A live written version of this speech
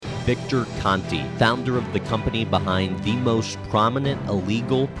Victor Conte, founder of the company behind the most prominent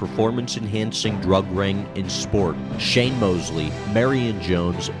illegal performance-enhancing drug ring in sport. Shane Mosley, Marion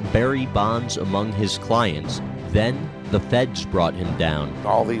Jones, Barry Bonds among his clients. Then the feds brought him down.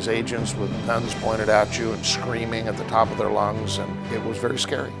 All these agents with guns pointed at you and screaming at the top of their lungs, and it was very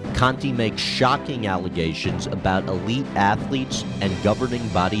scary. Conte makes shocking allegations about elite athletes and governing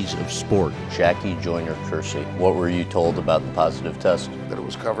bodies of sport. Jackie Joyner-Kersee, what were you told about the positive test? That it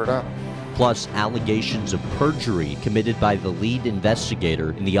was covered up. Plus allegations of perjury committed by the lead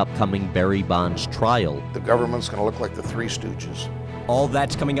investigator in the upcoming Barry Bonds trial. The government's going to look like the Three Stooges. All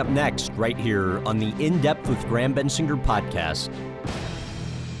that's coming up next, right here on the In Depth with Graham Bensinger podcast.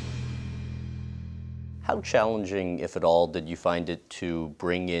 How challenging, if at all, did you find it to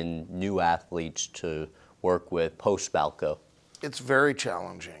bring in new athletes to work with post-Balco? It's very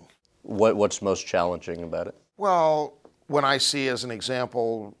challenging. What's most challenging about it? Well, when I see, as an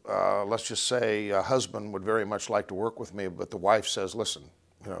example, let's just say a husband would very much like to work with me, but the wife says, listen,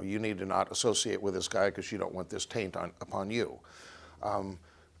 you need to not associate with this guy because you don't want this taint upon you.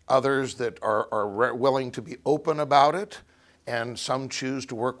 Others that are willing to be open about it, and some choose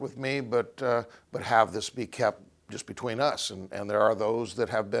to work with me, but have this be kept just between us. And there are those that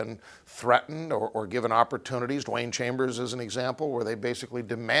have been threatened or given opportunities. Dwayne Chambers is an example where they basically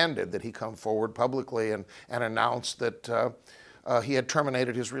demanded that he come forward publicly and announce that he had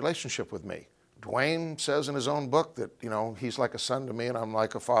terminated his relationship with me. Dwayne says in his own book that, he's like a son to me and I'm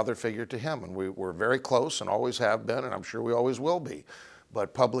like a father figure to him. And we're very close and always have been, and I'm sure we always will be.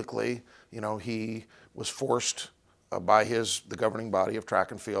 But publicly, he was forced by the governing body of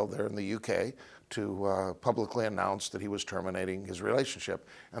track and field there in the UK to publicly announce that he was terminating his relationship.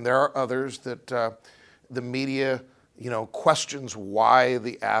 And there are others that the media questions why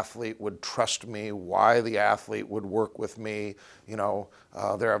the athlete would trust me, why the athlete would work with me.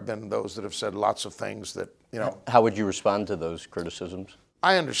 There have been those that have said lots of things that, How would you respond to those criticisms?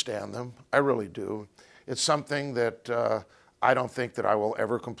 I understand them. I really do. It's something that I don't think that I will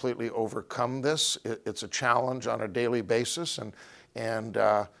ever completely overcome this. It's a challenge on a daily basis, and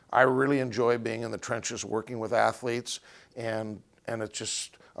I really enjoy being in the trenches working with athletes, and it's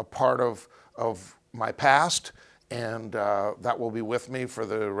just a part of my past. And that will be with me for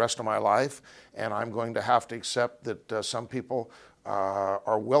the rest of my life. And I'm going to have to accept that some people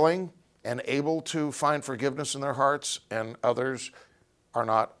are willing and able to find forgiveness in their hearts, and others are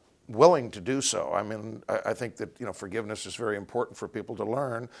not willing to do so. I mean, I think that forgiveness is very important for people to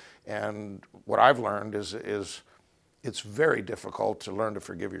learn. And what I've learned is it's very difficult to learn to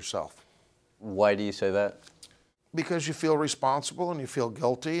forgive yourself. Why do you say that? Because you feel responsible and you feel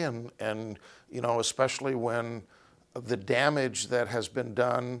guilty, and especially when the damage that has been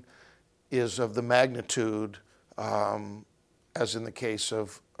done is of the magnitude, as in the case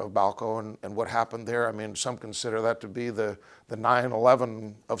of Balco and what happened there. I mean, some consider that to be the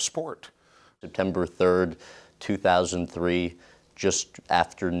 9/11 of sport. September 3rd, 2003, just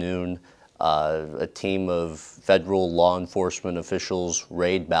after noon, a team of federal law enforcement officials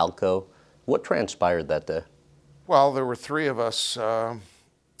raid Balco. What transpired that day? Well, there were three of us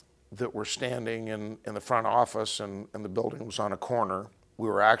that were standing in the front office, and the building was on a corner. We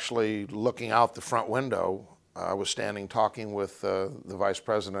were actually looking out the front window. I was standing talking with the vice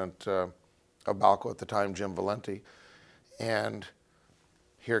president of Balco at the time, Jim Valenti, and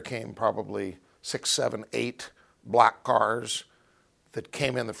here came probably 6, 7, 8 black cars that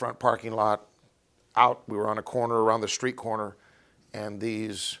came in the front parking lot. We were on a corner, around the street corner, and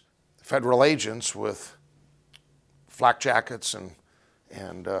these federal agents with flak jackets and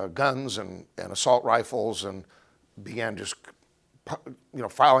guns and assault rifles, and began just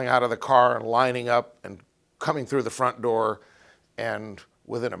filing out of the car and lining up and coming through the front door. And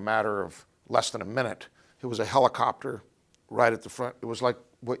within a matter of less than a minute, it was a helicopter right at the front. It was like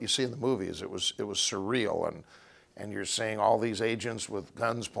what you see in the movies. It was surreal, and you're seeing all these agents with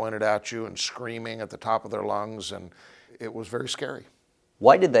guns pointed at you and screaming at the top of their lungs, and it was very scary.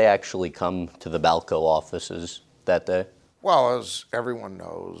 Why did they actually come to the Balco offices that day? Well, as everyone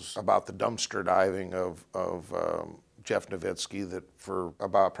knows about the dumpster diving of Jeff Novitzky, that for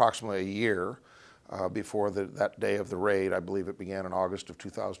about approximately a year before that day of the raid, I believe it began in August of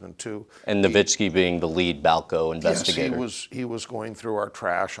 2002. And Novitzky being the lead Balco investigator. Yes, he was going through our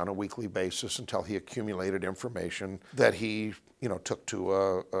trash on a weekly basis until he accumulated information that he took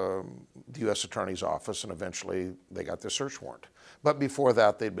to the U.S. Attorney's Office, and eventually they got their search warrant. But before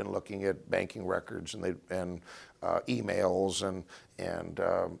that, they'd been looking at banking records and emails, and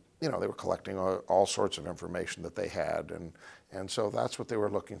they were collecting all sorts of information that they had, and so that's what they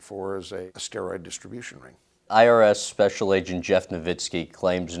were looking for, is a steroid distribution ring. IRS Special Agent Jeff Novitzky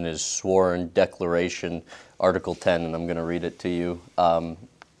claims in his sworn declaration, Article 10, and I'm going to read it to you.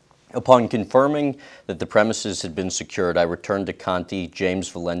 Upon confirming that the premises had been secured, I returned to Conti, James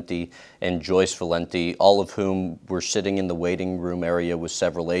Valenti, and Joyce Valenti, all of whom were sitting in the waiting room area with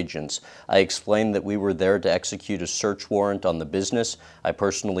several agents. I explained that we were there to execute a search warrant on the business. I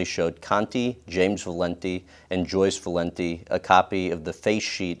personally showed Conti, James Valenti, and Joyce Valenti a copy of the face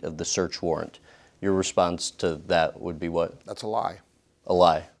sheet of the search warrant. Your response to that would be what? That's a lie. A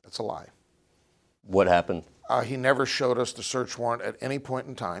lie. That's a lie. What happened? He never showed us the search warrant at any point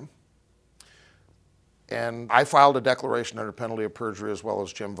in time. And I filed a declaration under penalty of perjury, as well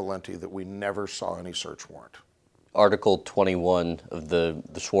as Jim Valenti, that we never saw any search warrant. Article 21 of the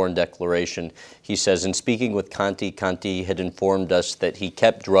sworn declaration, he says, in speaking with Conti, Conti had informed us that he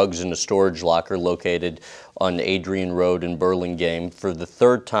kept drugs in a storage locker located on Adrian Road in Burlingame. For the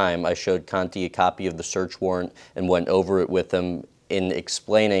third time, I showed Conti a copy of the search warrant and went over it with him in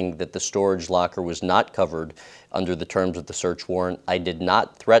explaining that the storage locker was not covered under the terms of the search warrant. I did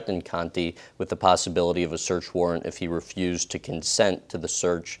not threaten Conti with the possibility of a search warrant if he refused to consent to the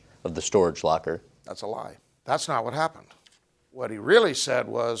search of the storage locker. That's a lie. That's not what happened. What he really said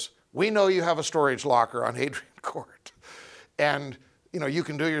was, we know you have a storage locker on Adrian Court, and you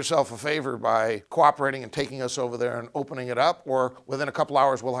can do yourself a favor by cooperating and taking us over there and opening it up, or within a couple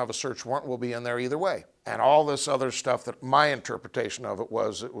hours we'll have a search warrant. We'll be in there either way. And all this other stuff, that my interpretation of it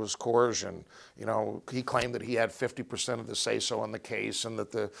was coercion. He claimed that he had 50% of the say-so in the case, and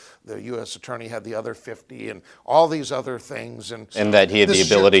that the U.S. attorney had the other 50, and all these other things. And that he had the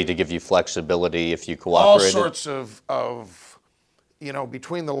ability to give you flexibility if you cooperated? All sorts of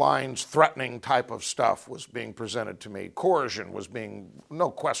between the lines, threatening type of stuff was being presented to me. Coercion was being, no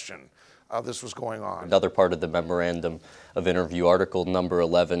question, this was going on. Another part of the memorandum of interview, Article number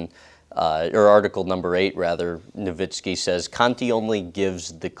 11, or Article number 8, rather, Novitzky says, Conti only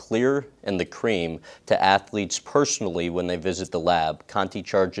gives the clear and the cream to athletes personally when they visit the lab. Conti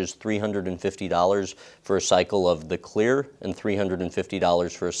charges $350 for a cycle of the clear and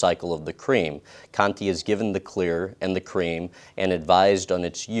 $350 for a cycle of the cream. Conti has given the clear and the cream and advised on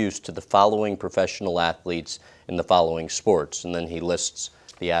its use to the following professional athletes in the following sports. And then he lists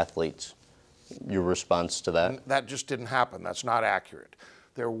the athletes. Your response to that? That just didn't happen. That's not accurate.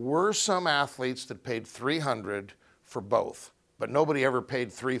 There were some athletes that paid $300 for both, but nobody ever paid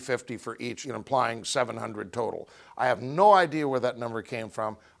 $350 for each, implying $700 total. I have no idea where that number came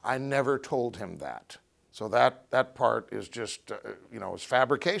from. I never told him that. So that part is just, it's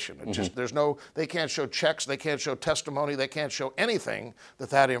fabrication. It just, they can't show checks, they can't show testimony, they can't show anything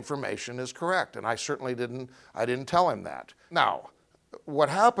that information is correct. And I certainly didn't tell him that. Now, what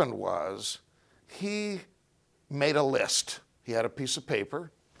happened was he made a list. He had a piece of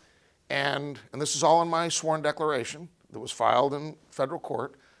paper, and this is all in my sworn declaration that was filed in federal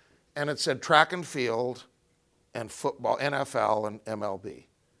court, and it said track and field and football, NFL and MLB.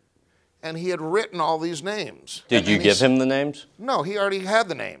 And he had written all these names. Did you give him the names? No, he already had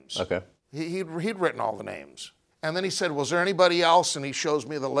the names. Okay. He'd written all the names. And then he said, was there anybody else? And he shows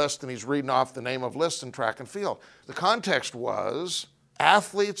me the list, and he's reading off the name of lists in track and field. The context was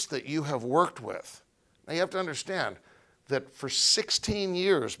athletes that you have worked with. Now you have to understand that for 16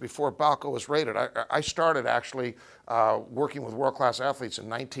 years before Balco was raided, I started actually working with world-class athletes in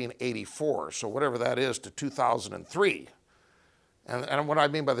 1984, so whatever that is to 2003. And what I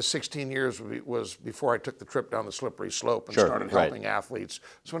mean by the 16 years was before I took the trip down the slippery slope and started helping athletes.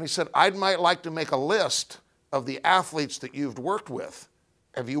 So when he said, I might like to make a list of the athletes that you've worked with.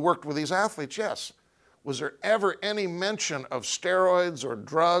 Have you worked with these athletes? Yes. Was there ever any mention of steroids or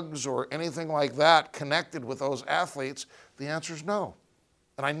drugs or anything like that connected with those athletes? The answer is no.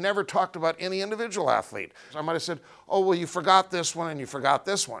 And I never talked about any individual athlete. I might have said, oh, well, you forgot this one and you forgot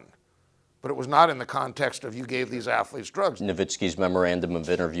this one. But it was not in the context of you gave these athletes drugs. Novitzky's memorandum of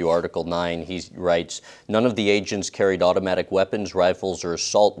interview, Article 9, he writes, none of the agents carried automatic weapons, rifles, or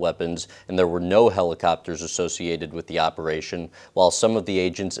assault weapons, and there were no helicopters associated with the operation. While some of the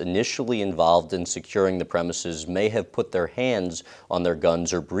agents initially involved in securing the premises may have put their hands on their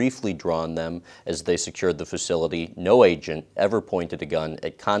guns or briefly drawn them as they secured the facility, no agent ever pointed a gun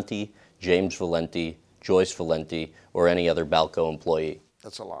at Conti, James Valenti, Joyce Valenti, or any other Balco employee.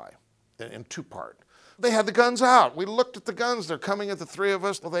 That's a lie. In two-part. They had the guns out. We looked at the guns. They're coming at the three of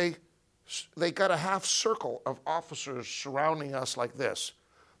us. Well, they got a half circle of officers surrounding us like this.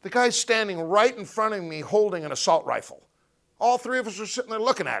 The guy's standing right in front of me holding an assault rifle. All three of us are sitting there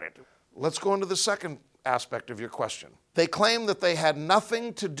looking at it. Let's go into the second aspect of your question. They claim that they had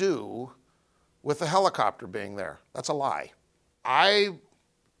nothing to do with the helicopter being there. That's a lie. I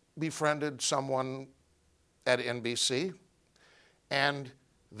befriended someone at NBC, and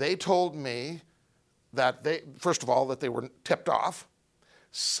they told me that first of all, that they were tipped off.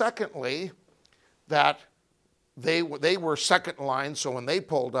 Secondly, that they were second in line, so when they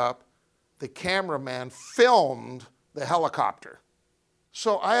pulled up, the cameraman filmed the helicopter.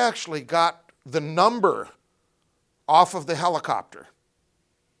 So I actually got the number off of the helicopter.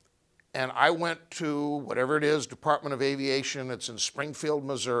 And I went to whatever it is, Department of Aviation, it's in Springfield,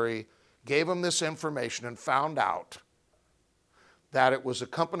 Missouri, gave them this information and found out that it was a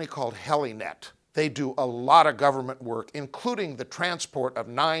company called Helinet. They do a lot of government work, including the transport of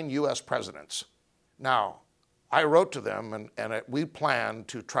 9 US presidents. Now, I wrote to them and we planned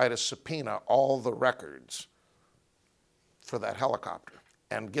to try to subpoena all the records for that helicopter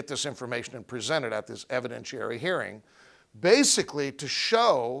and get this information and present it at this evidentiary hearing, basically to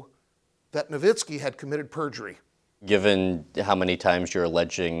show that Novitzky had committed perjury. Given how many times you're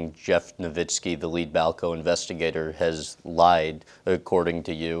alleging Jeff Novitzky, the lead Balco investigator, has lied, according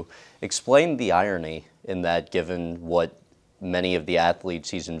to you, explain the irony in that, given what many of the athletes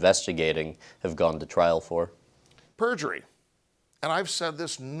he's investigating have gone to trial for. Perjury. And I've said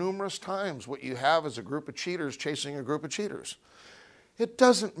this numerous times, what you have is a group of cheaters chasing a group of cheaters. It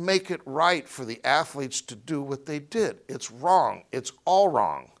doesn't make it right for the athletes to do what they did. It's wrong. It's all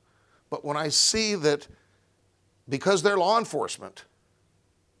wrong. But when I see that, because they're law enforcement,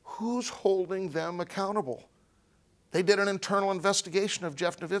 who's holding them accountable? They did an internal investigation of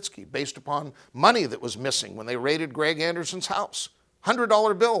Jeff Novitzky based upon money that was missing when they raided Greg Anderson's house.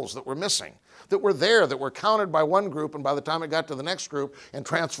 $100 bills that were missing, that were there, that were counted by one group, and by the time it got to the next group and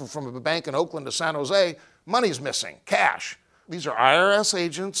transferred from a bank in Oakland to San Jose, money's missing, cash. These are IRS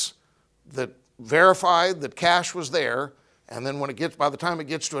agents that verified that cash was there, and then by the time it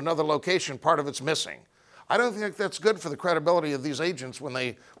gets to another location, part of it's missing. I don't think that's good for the credibility of these agents when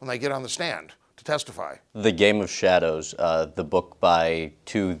they get on the stand to testify. The Game of Shadows, the book by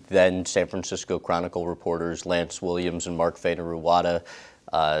 2 then San Francisco Chronicle reporters, Lance Williams and Mark Fainaru-Wada.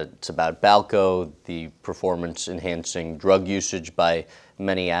 It's about Balco, the performance-enhancing drug usage by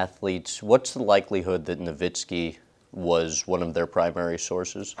many athletes. What's the likelihood that Novitzky was one of their primary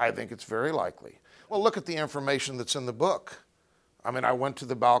sources? I think it's very likely. Well, look at the information that's in the book. I mean, I went to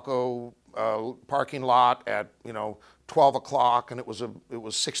the Balco parking lot at 12 o'clock, and it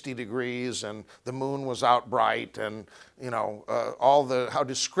was 60 degrees, and the moon was out bright, and how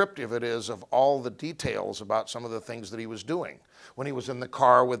descriptive it is of all the details about some of the things that he was doing when he was in the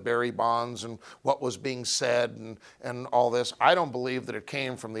car with Barry Bonds and what was being said and all this. I don't believe that it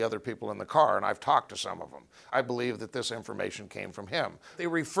came from the other people in the car, and I've talked to some of them. I believe that this information came from him. They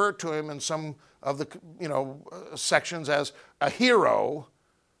refer to him in some of the sections as a hero,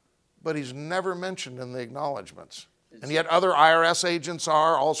 but he's never mentioned in the acknowledgments. And yet other IRS agents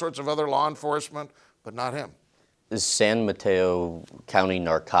are, all sorts of other law enforcement, but not him. San Mateo County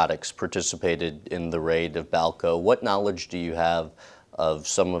Narcotics participated in the raid of Balco. What knowledge do you have of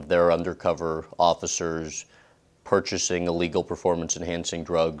some of their undercover officers purchasing illegal performance-enhancing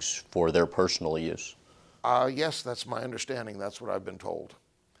drugs for their personal use? Yes, that's my understanding. That's what I've been told.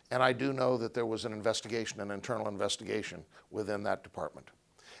 And I do know that there was an investigation, an internal investigation within that department.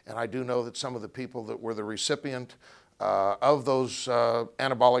 And I do know that some of the people that were the recipient of those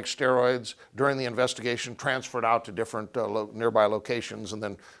anabolic steroids during the investigation transferred out to different nearby locations, and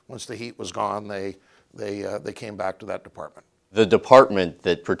then once the heat was gone, they came back to that department. The department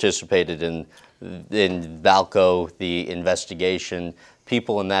that participated in Balco, the investigation,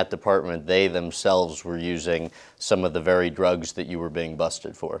 people in that department, they themselves were using some of the very drugs that you were being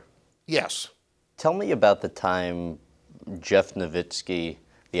busted for. Yes. Tell me about the time Jeff Novitzky,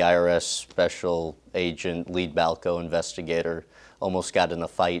 the IRS special agent, lead Balco investigator, almost got in a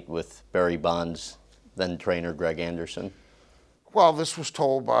fight with Barry Bonds, then trainer Greg Anderson. Well, this was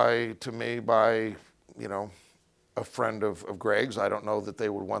told to me by a friend of Greg's. I don't know that they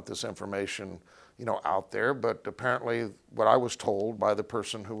would want this information out there, but apparently what I was told by the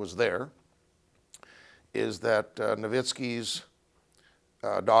person who was there is that Novitzky's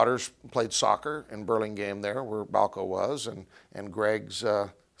daughters played soccer in Burlingame there, where Balco was, and Greg's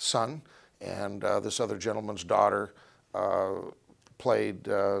son and this other gentleman's daughter played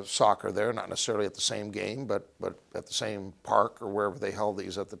soccer there, not necessarily at the same game, but at the same park or wherever they held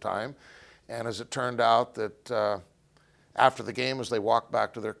these at the time. And as it turned out that after the game, as they walked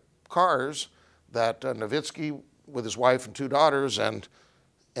back to their cars, that Novitzky with his wife and 2 daughters and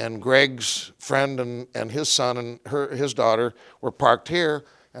Greg's friend and his son and his daughter were parked here,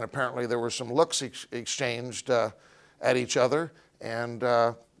 and apparently there were some looks exchanged at each other, and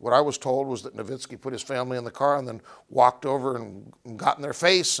What I was told was that Nowitzki put his family in the car and then walked over and got in their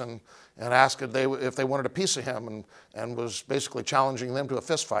face and asked if they wanted a piece of him and was basically challenging them to a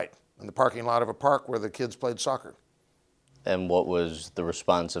fist fight in the parking lot of a park where the kids played soccer. And what was the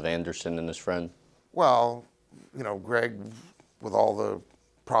response of Anderson and his friend? Well, you know, Greg, with all the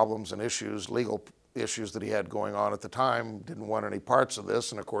problems and issues, legal issues that he had going on at the time, didn't want any parts of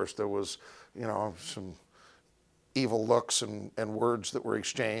this. And of course there was, you know, some evil looks and words that were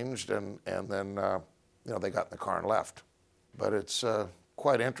exchanged, and then you know, they got in the car and left. But it's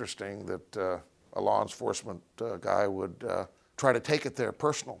quite interesting that a law enforcement guy would try to take it there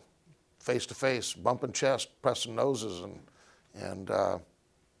personal, face to face, bumping chest, pressing noses, and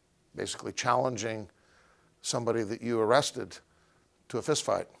basically challenging somebody that you arrested to a fist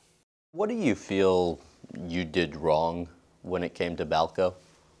fight. What do you feel you did wrong when it came to Balco?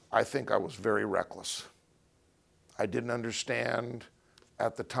 I think I was very reckless. I didn't understand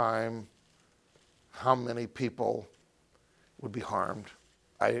at the time how many people would be harmed.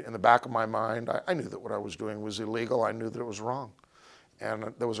 In the back of my mind, I knew that what I was doing was illegal. I knew that it was wrong.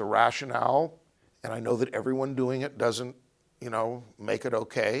 And there was a rationale, and I know that everyone doing it doesn't, you know, make it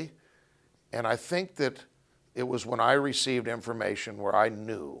okay. And I think that it was when I received information where I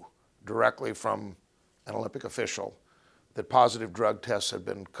knew directly from an Olympic official that positive drug tests had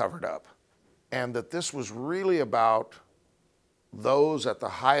been covered up, and that this was really about those at the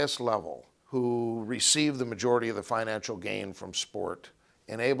highest level who receive the majority of the financial gain from sport,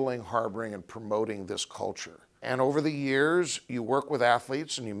 enabling, harboring, and promoting this culture. And over the years, you work with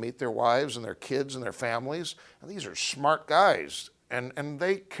athletes and you meet their wives and their kids and their families, and these are smart guys, and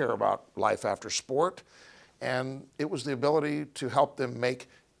they care about life after sport. And it was the ability to help them make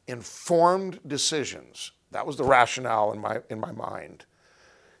informed decisions. That was the rationale in my mind.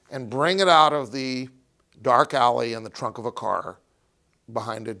 And bring it out of the dark alley in the trunk of a car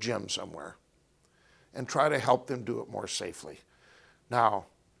behind a gym somewhere and try to help them do it more safely. Now,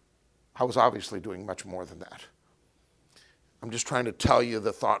 I was obviously doing much more than that. I'm just trying to tell you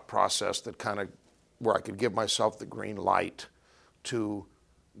the thought process that kind of, where I could give myself the green light to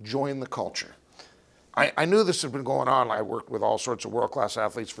join the culture. I knew this had been going on. I worked with all sorts of world-class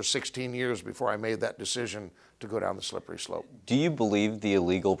athletes for 16 years before I made that decision to go down the slippery slope. Do you believe the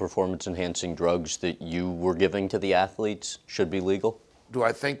illegal performance-enhancing drugs that you were giving to the athletes should be legal? Do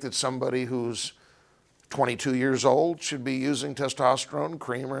I think that somebody who's 22 years old should be using testosterone,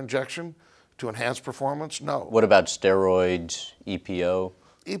 cream, or injection to enhance performance? No. What about steroids, EPO?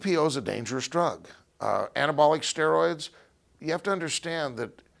 EPO is a dangerous drug. Anabolic steroids, you have to understand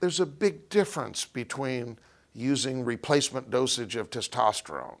that there's a big difference between using replacement dosage of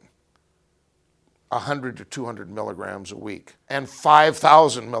testosterone, 100 to 200 milligrams a week, and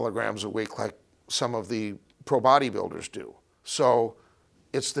 5,000 milligrams a week like some of the pro bodybuilders do. So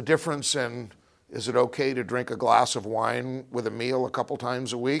it's the difference in, is it okay to drink a glass of wine with a meal a couple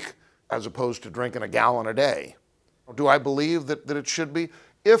times a week as opposed to drinking a gallon a day? Do I believe that it should be?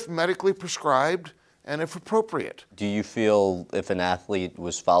 If medically prescribed, and if appropriate. Do you feel if an athlete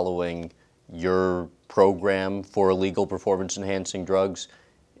was following your program for illegal performance-enhancing drugs,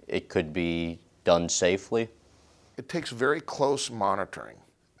 it could be done safely? It takes very close monitoring.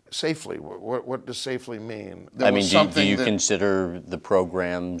 Safely, what does safely mean? I mean, do you consider the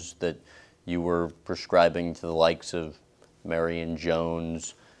programs that you were prescribing to the likes of Marion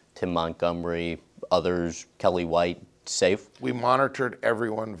Jones, Tim Montgomery, others, Kelly White, safe? We monitored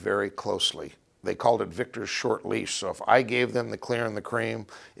everyone very closely. They called it Victor's short leash. So if I gave them the clear and the cream,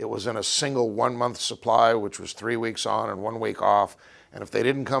 it was in a single 1 month supply, which was 3 weeks on and 1 week off. And if they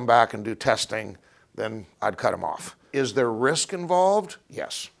didn't come back and do testing, then I'd cut them off. Is there risk involved?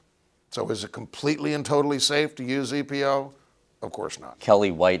 Yes. So is it completely and totally safe to use EPO? Of course not. Kelly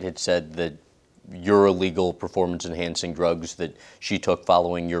White had said that your illegal performance-enhancing drugs that she took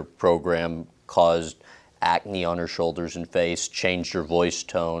following your program caused acne on her shoulders and face, changed her voice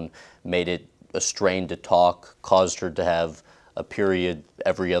tone, made it a strain to talk, caused her to have a period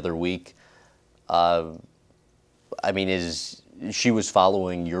every other week. I mean, she was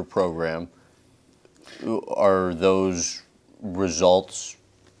following your program. Are those results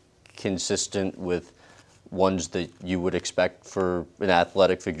consistent with ones that you would expect for an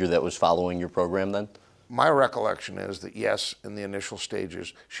athletic figure that was following your program then? My recollection is that yes, in the initial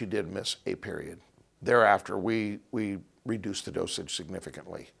stages, she did miss a period. Thereafter, we reduced the dosage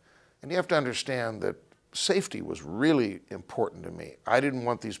significantly. And you have to understand that safety was really important to me. I didn't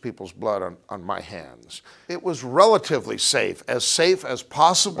want these people's blood on my hands. It was relatively safe as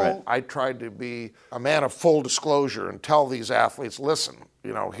possible. Right. I tried to be a man of full disclosure and tell these athletes, listen,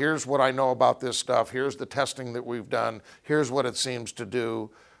 you know, here's what I know about this stuff, here's the testing that we've done, here's what it seems to do.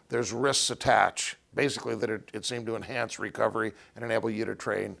 there's risks attached, basically that it seemed to enhance recovery and enable you to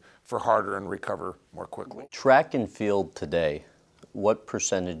train for harder and recover more quickly. Track and field today, what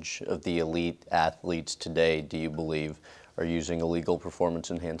percentage of the elite athletes today do you believe are using illegal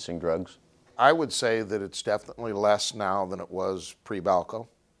performance-enhancing drugs? I would say that it's definitely less now than it was pre-Balco.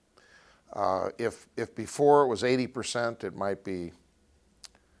 If before it was 80%, it might be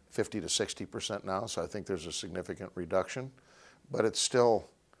 50 to 60% now, so I think there's a significant reduction, but it's still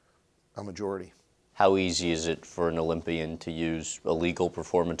a majority. How easy is it for an Olympian to use illegal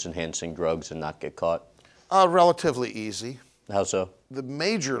performance-enhancing drugs and not get caught? Relatively easy. How so? The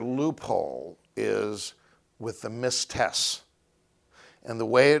major loophole is with the missed tests. And the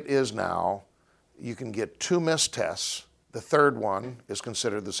way it is now, you can get 2 missed tests. The third one is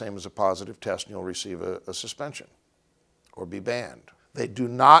considered the same as a positive test, and you'll receive a suspension or be banned. They do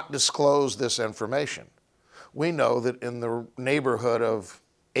not disclose this information. We know that in the neighborhood of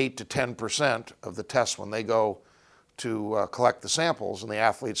 8 to 10% of the tests, when they go to collect the samples and the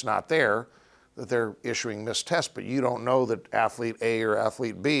athlete's not there, that they're issuing missed tests, but you don't know that athlete A or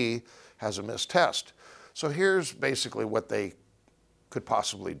athlete B has a missed test. So here's basically what they could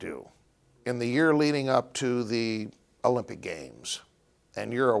possibly do. In the year leading up to the Olympic Games,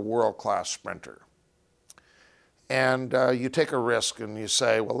 and you're a world-class sprinter, and you take a risk and you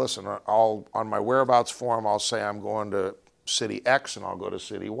say, well, listen, on my whereabouts form, I'll say I'm going to city X and I'll go to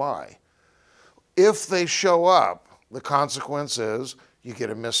city Y. If they show up, the consequence is you get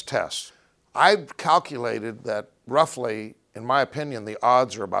a missed test. I've calculated that roughly, in my opinion, the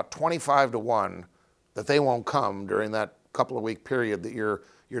odds are about 25 to 1 that they won't come during that couple of week period that you're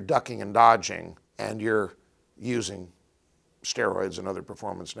ducking and dodging and you're using steroids and other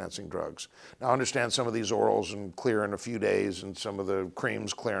performance-enhancing drugs. Now, I understand some of these orals and clear in a few days and some of the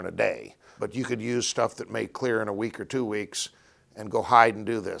creams clear in a day, but you could use stuff that may clear in a week or 2 weeks and go hide and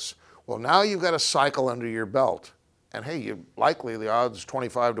do this. Well, now you've got a cycle under your belt, and hey, likely the odds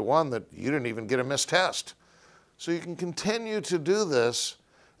 25 to 1 that you didn't even get a missed test. So you can continue to do this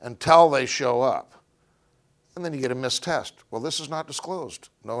until they show up, and then you get a missed test. Well, this is not disclosed.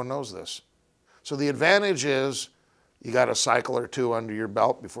 No one knows this. So the advantage is you got a cycle or 2 under your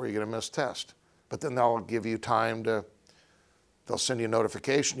belt before you get a missed test. But then they'll give you time they'll send you a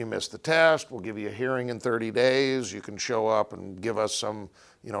notification, you missed the test, we'll give you a hearing in 30 days, you can show up and give us some,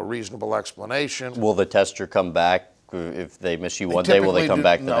 reasonable explanation. Will the tester come back if they miss you one day? Will they come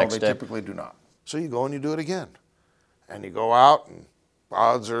back the next day? No, they typically do not. So you go and you do it again. And you go out, and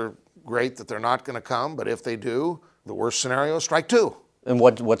odds are great that they're not going to come, but if they do, the worst scenario is strike 2. And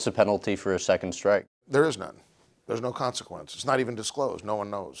what's the penalty for a second strike? There is none. There's no consequence. It's not even disclosed. No one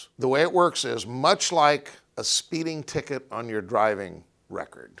knows. The way it works is much like a speeding ticket on your driving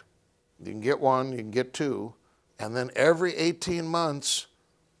record. You can get 1, you can get 2, and then every 18 months,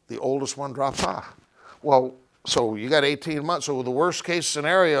 the oldest one drops off. Well, so you got 18 months. So the worst case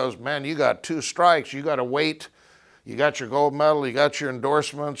scenario is, man, you got 2 strikes. You got to wait. You got your gold medal. You got your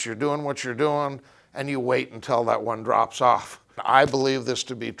endorsements. You're doing what you're doing, and you wait until that one drops off. I believe this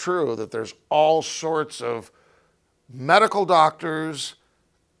to be true, that there's all sorts of medical doctors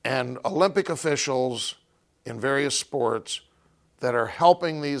and Olympic officials in various sports that are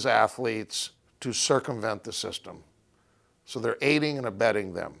helping these athletes to circumvent the system. So they're aiding and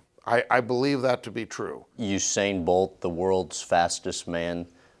abetting them. I believe that to be true. Usain Bolt, the world's fastest man,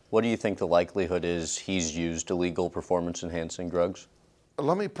 what do you think the likelihood is he's used illegal performance-enhancing drugs?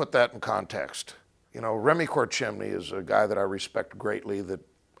 Let me put that in context. Remy Korchemny is a guy that I respect greatly, that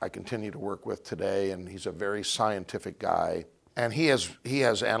I continue to work with today, and he's a very scientific guy. And he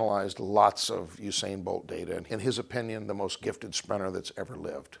has analyzed lots of Usain Bolt data, and in his opinion, the most gifted sprinter that's ever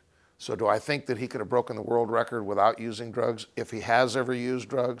lived. So do I think that he could have broken the world record without using drugs? If he has ever used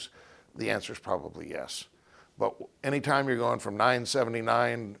drugs, the answer is probably yes. But anytime you're going from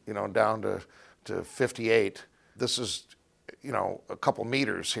 979, down to 58, this is, a couple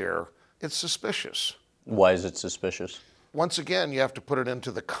meters here, it's suspicious. Why is it suspicious? Once again, you have to put it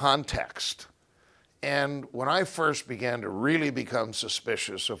into the context. And when I first began to really become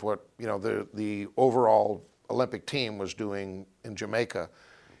suspicious of what the overall Olympic team was doing in Jamaica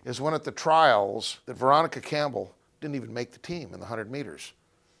is when at the trials that Veronica Campbell didn't even make the team in the 100 meters.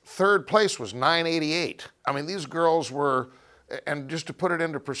 Third place was 988. I mean, these girls were, and just to put it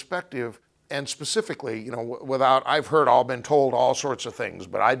into perspective, and specifically, I've been told all sorts of things,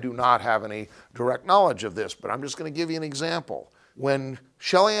 but I do not have any direct knowledge of this, but I'm just going to give you an example. When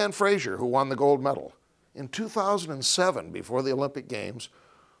Shelly Ann Fraser, who won the gold medal, in 2007, before the Olympic Games,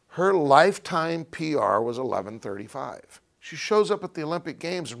 her lifetime PR was 11:35. She shows up at the Olympic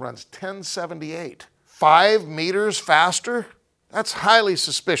Games and runs 10:78. 5 meters faster? That's highly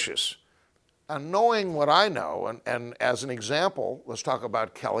suspicious. And knowing what I know, and as an example, let's talk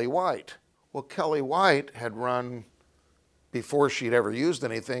about Kelly White. Well, Kelly White had run, before she'd ever used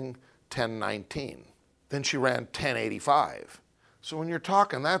anything, 10:19. Then she ran 10:85. So when you're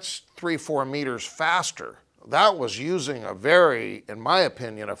talking, that's 3-4 meters faster. That was using a very, in my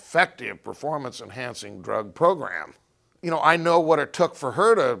opinion, effective performance-enhancing drug program. You know, I know what it took for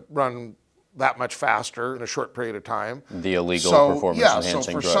her to run that much faster in a short period of time. The illegal performance-enhancing drug.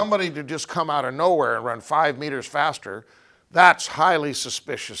 So for somebody to just come out of nowhere and run 5 meters faster, that's highly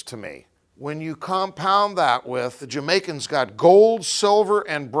suspicious to me. When you compound that with the Jamaicans got gold, silver,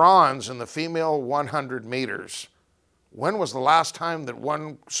 and bronze in the female 100 meters. When was the last time that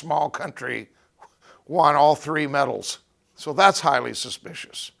one small country won all 3 medals? So that's highly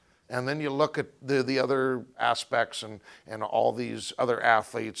suspicious. And then you look at the other aspects and all these other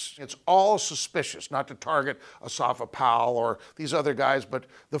athletes. It's all suspicious, not to target Asafa Powell or these other guys, but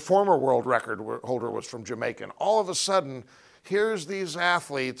the former world record holder was from Jamaica. And all of a sudden, here's these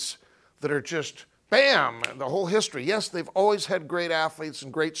athletes that are just, bam, the whole history. Yes, they've always had great athletes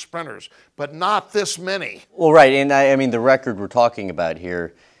and great sprinters, but not this many. Well, right, and I mean, the record we're talking about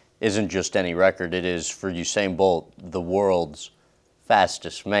here isn't just any record. It is, for Usain Bolt, the world's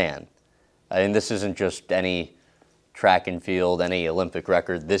fastest man. I mean, this isn't just any track and field, any Olympic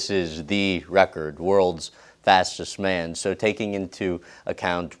record. This is the record, world's fastest man. So taking into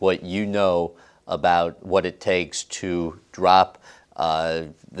account what you know about what it takes to drop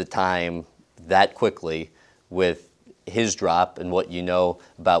the time that quickly with his drop and what you know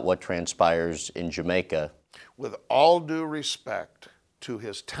about what transpires in Jamaica. With all due respect to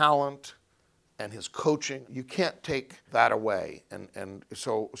his talent and his coaching, you can't take that away. And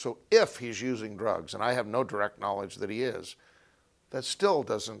so if he's using drugs, and I have no direct knowledge that he is, that still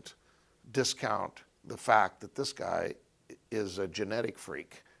doesn't discount the fact that this guy is a genetic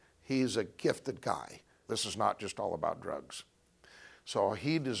freak. He's a gifted guy. This is not just all about drugs. So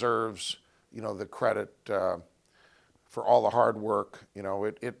he deserves, you know, the credit for all the hard work. You know,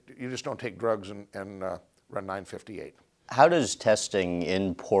 you just don't take drugs and run 9:58. How does testing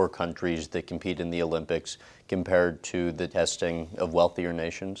in poor countries that compete in the Olympics compared to the testing of wealthier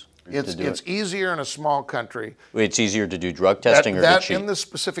nations? It's easier in a small country. It's easier to do drug testing or to cheat? In the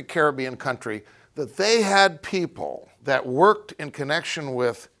specific Caribbean country, that they had people that worked in connection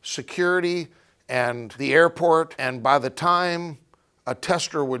with security and the airport, and by the time a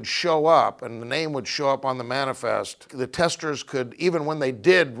tester would show up and the name would show up on the manifest, the testers could, even when they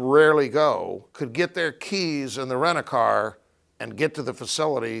did rarely go, could get their keys in the rent-a-car and get to the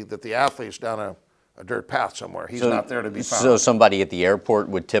facility that the athlete's down a dirt path somewhere. He's not there to be found. So somebody at the airport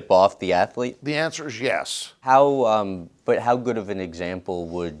would tip off the athlete? The answer is yes. But how good of an example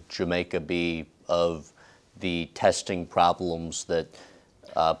would Jamaica be of the testing problems that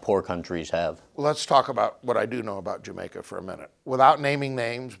poor countries have? Well, let's talk about what I do know about Jamaica for a minute. Without naming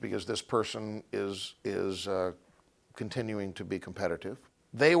names, because this person is continuing to be competitive.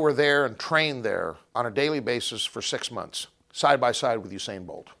 They were there and trained there on a daily basis for 6 months, side by side with Usain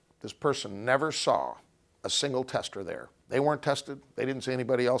Bolt. This person never saw a single tester there. They weren't tested. They didn't see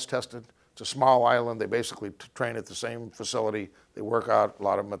anybody else tested. It's a small island. They basically train at the same facility. They work out, a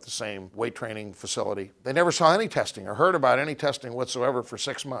lot of them at the same weight training facility. They never saw any testing or heard about any testing whatsoever for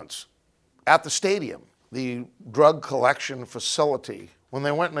 6 months. At the stadium, the drug collection facility, when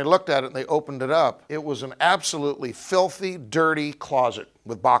they went and they looked at it and they opened it up, it was an absolutely filthy, dirty closet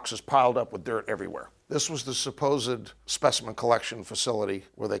with boxes piled up with dirt everywhere. This was the supposed specimen collection facility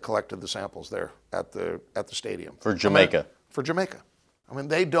where they collected the samples there at the stadium. For Jamaica? For Jamaica. I mean,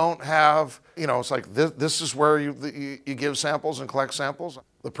 they don't have, you know, it's like this is where you give samples and collect samples.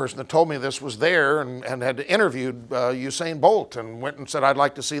 The person that told me this was there and had interviewed Usain Bolt and went and said, I'd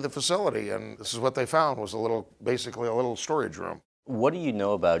like to see the facility. And this is what they found was basically a little storage room. What do you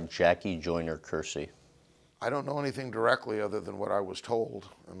know about Jackie Joyner-Kersee? I don't know anything directly other than what I was told.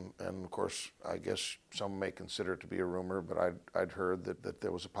 And of course, I guess some may consider it to be a rumor, but I'd heard that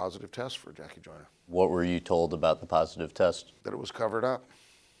there was a positive test for Jackie Joyner. What were you told about the positive test? That it was covered up.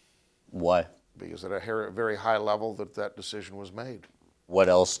 Why? Because at a very high level that decision was made. What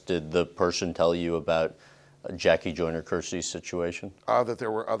else did the person tell you about Jackie Joyner-Kersee's situation? That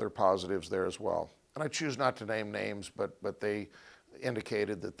there were other positives there as well. And I choose not to name names, but they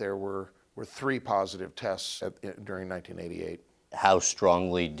indicated that there were 3 positive tests during 1988. How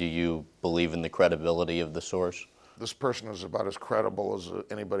strongly do you believe in the credibility of the source? This person is about as credible as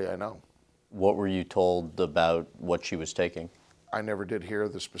anybody I know. What were you told about what she was taking? I never did hear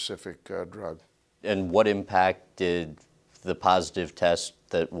the specific drug. And what impact did the positive test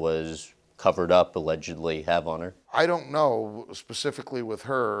that was covered up allegedly have on her? I don't know specifically with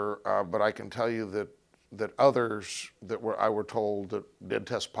her, but I can tell you that others that I were told that did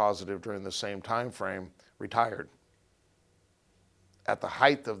test positive during the same time frame retired at the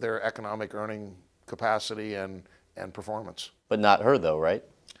height of their economic earning capacity and performance. But not her, though, right?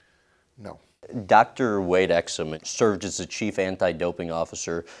 No. Dr. Wade Exum served as the chief anti-doping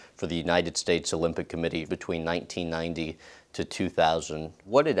officer for the United States Olympic Committee between 1990 to 2000.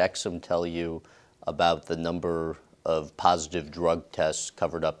 What did Exum tell you about the number of positive drug tests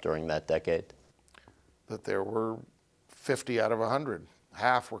covered up during that decade? That there were 50 out of 100.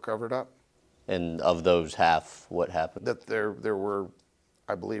 Half were covered up. And of those half, what happened? That there were,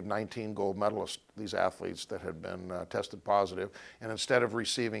 I believe, 19 gold medalists, these athletes that had been tested positive. And instead of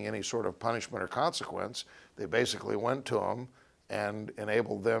receiving any sort of punishment or consequence, they basically went to them and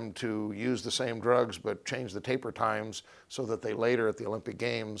enabled them to use the same drugs but change the taper times so that they later at the Olympic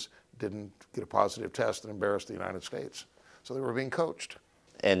Games didn't get a positive test and embarrass the United States. So they were being coached.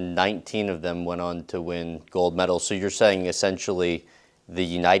 And 19 of them went on to win gold medals. So you're saying essentially the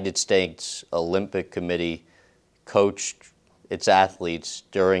United States Olympic Committee coached its athletes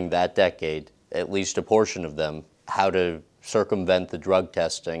during that decade, at least a portion of them, how to circumvent the drug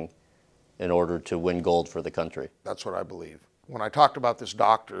testing in order to win gold for the country. That's what I believe. When I talked about this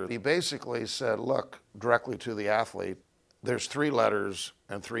doctor, he basically said, look, directly to the athlete, there's 3 letters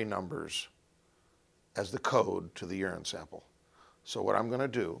and 3 numbers as the code to the urine sample. So what I'm going to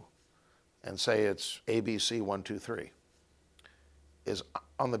do, and say it's ABC 1, 2, 3, is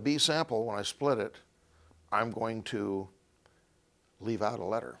on the B sample, when I split it, I'm going to leave out a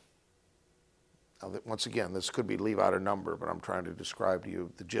letter. Now, once again, this could be leave out a number, but I'm trying to describe to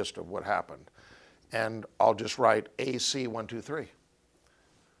you the gist of what happened. And I'll just write AC 1, 2, 3.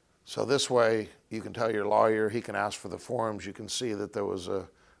 So this way, you can tell your lawyer, he can ask for the forms, you can see that there was a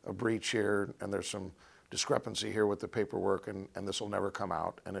breach here, and there's some discrepancy here with the paperwork, and this will never come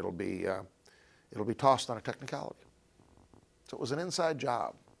out, and it'll be tossed on a technicality. So it was an inside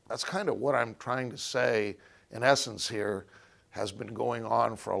job. That's kind of what I'm trying to say, in essence here, has been going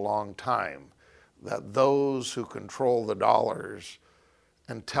on for a long time, that those who control the dollars,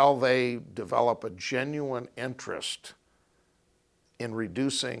 until they develop a genuine interest in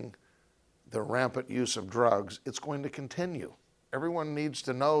reducing the rampant use of drugs, it's going to continue. Everyone needs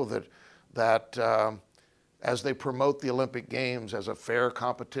to know that as they promote the Olympic Games as a fair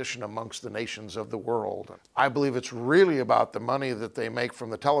competition amongst the nations of the world, I believe it's really about the money that they make from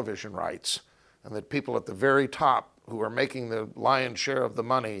the television rights, and that people at the very top who are making the lion's share of the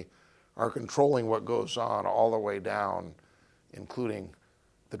money are controlling what goes on all the way down, including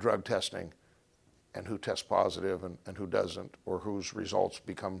the drug testing and who tests positive and who doesn't, or whose results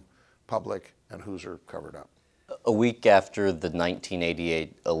become public and whose are covered up. A week after the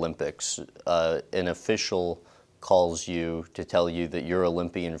 1988 Olympics, an official calls you to tell you that your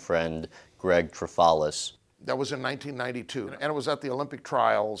Olympian friend, Greg Trefalis. That was in 1992, and it was at the Olympic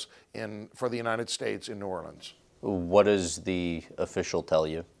trials for the United States in New Orleans. What does the official tell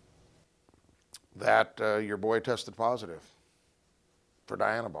you? That your boy tested positive for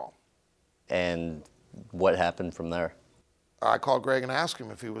Dianabol. And what happened from there? I called Greg and asked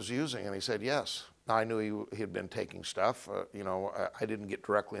him if he was using, and he said yes. Now, I knew he had been taking stuff. I didn't get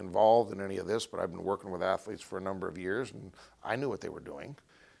directly involved in any of this, but I've been working with athletes for a number of years, and I knew what they were doing.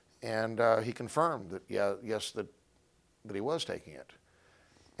 And he confirmed that, yes, that he was taking it.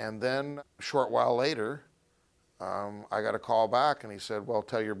 And then a short while later, I got a call back, and he said, well,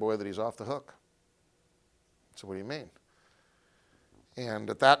 tell your boy that he's off the hook. So what do you mean? And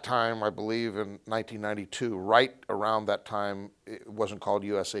at that time, I believe in 1992, right around that time, it wasn't called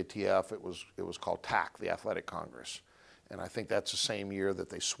USATF, it was called TAC, the Athletic Congress. And I think that's the same year that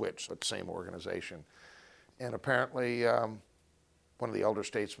they switched, but same organization. And apparently, one of the elder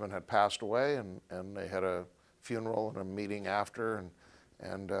statesmen had passed away, and they had a funeral and a meeting after,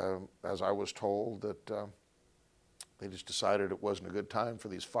 and as I was told, that they just decided it wasn't a good time for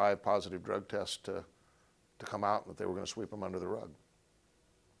these 5 positive drug tests to come out, and that they were going to sweep them under the rug.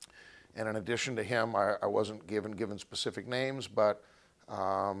 And in addition to him, I wasn't given specific names, but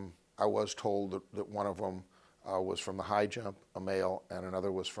I was told that one of them was from the high jump, a male, and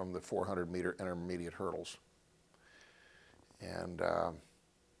another was from the 400-meter intermediate hurdles. And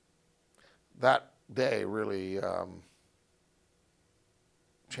that day really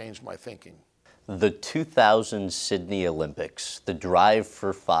changed my thinking. The 2000 Sydney Olympics, the Drive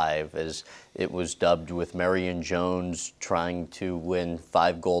for 5, as it was dubbed, with Marion Jones trying to win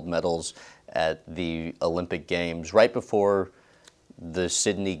 5 gold medals at the Olympic Games. Right before the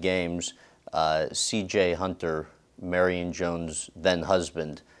Sydney Games, C.J. Hunter, Marion Jones' then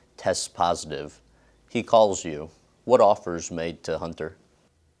husband, tests positive. He calls you. What offers made to Hunter?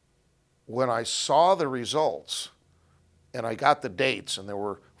 When I saw the results and I got the dates, and there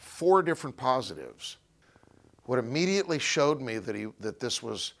were 4 different positives, what immediately showed me that this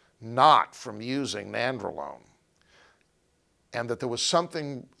was not from using nandrolone, and that there was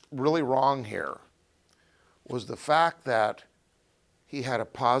something really wrong here, was the fact that he had a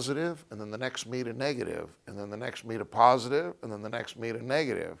positive, and then the next meet a negative, and then the next meet a positive, and then the next meet a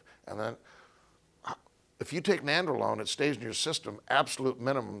negative. And then if you take nandrolone, it stays in your system absolute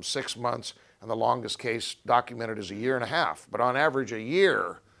minimum 6 months, and the longest case documented is 1.5 years. But on average, a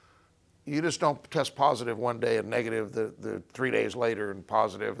year. You just don't test positive one day and negative the 3 days later and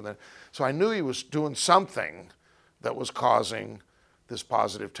positive. And then, so I knew he was doing something that was causing this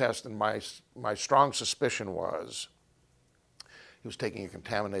positive test, and my strong suspicion was he was taking a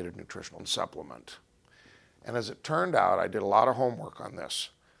contaminated nutritional supplement. And as it turned out, I did a lot of homework on this,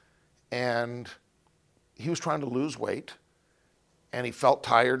 and he was trying to lose weight, and he felt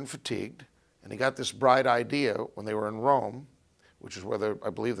tired and fatigued, and he got this bright idea when they were in Rome, which is where I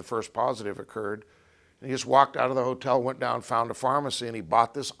believe the first positive occurred. And he just walked out of the hotel, went down, found a pharmacy, and he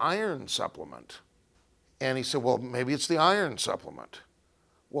bought this iron supplement. And he said, well, maybe it's the iron supplement.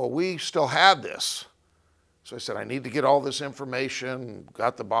 Well, we still had this. So I said, I need to get all this information,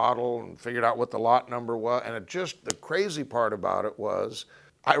 got the bottle, and figured out what the lot number was. And the crazy part about it was,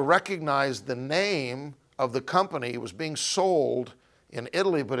 I recognized the name of the company. It was being sold in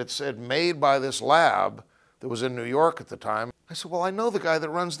Italy, but it said made by this lab that was in New York at the time. I said, well, I know the guy that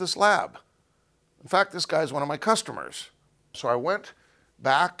runs this lab. In fact, this guy's one of my customers. So I went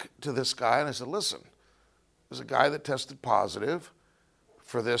back to this guy and I said, listen, there's a guy that tested positive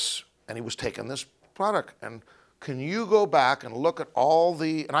for this, and he was taking this product. And can you go back and look at all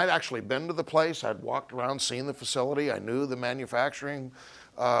and I'd actually been to the place, I'd walked around, seen the facility, I knew the manufacturing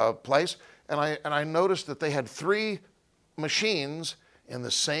place, and I noticed that they had 3 machines in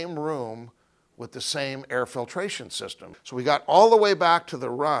the same room with the same air filtration system. So we got all the way back to the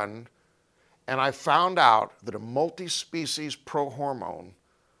run, and I found out that a multi-species prohormone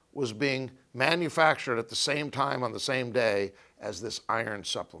was being manufactured at the same time on the same day as this iron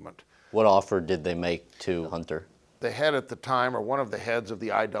supplement. What offer did they make to Hunter? The head at the time, or one of the heads of the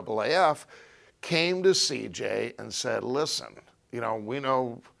IAAF, came to CJ and said, listen, we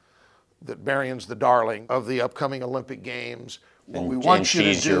know that Marion's the darling of the upcoming Olympic Games. What we want you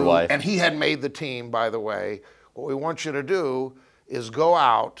to do, your wife. And he had made the team, by the way, what we want you to do is go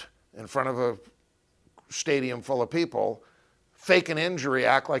out in front of a stadium full of people, fake an injury,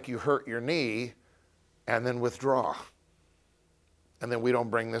 act like you hurt your knee, and then withdraw. And then we don't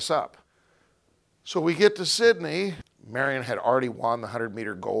bring this up. So we get to Sydney. Marion had already won the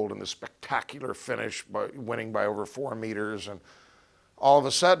 100-meter gold in the spectacular finish, by winning by over 4 meters. And all of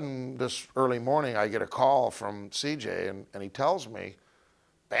a sudden, this early morning, I get a call from CJ, and he tells me,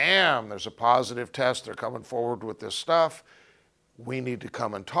 bam, there's a positive test. They're coming forward with this stuff. We need to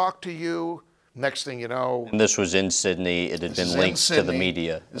come and talk to you. Next thing you know... And this was in Sydney. It had been linked to the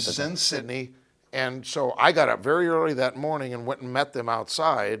media. This is in Sydney. And so I got up very early that morning and went and met them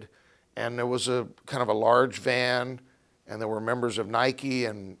outside. And there was a kind of a large van, and there were members of Nike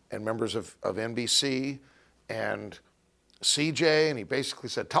and members of NBC and CJ, and he basically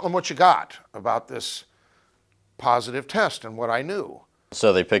said, tell them what you got about this positive test and what I knew.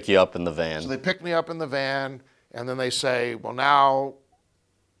 So they pick you up in the van. So they pick me up in the van, and then they say, well, now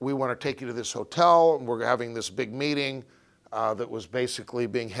we want to take you to this hotel, and we're having this big meeting that was basically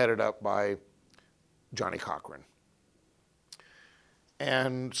being headed up by Johnnie Cochran.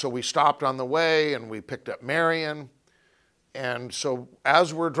 And so we stopped on the way, and we picked up Marion. And so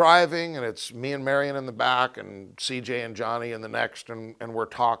as we're driving, and it's me and Marion in the back, and CJ and Johnny in the next, and we're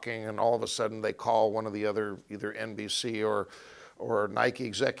talking, and all of a sudden they call one of the other, either NBC or Nike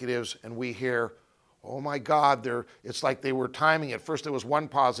executives, and we hear, oh my God, it's like they were timing it. First there was 1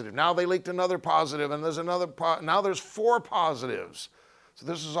 positive, now they leaked another positive, and there's another, now there's 4 positives. So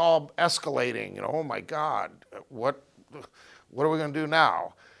this is all escalating, oh my God, what are we gonna do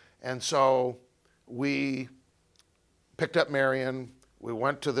now? And so we picked up Marion, we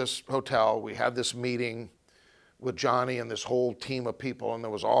went to this hotel, we had this meeting with Johnny and this whole team of people, and there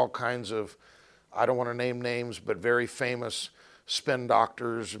was all kinds of, I don't want to name names, but very famous spin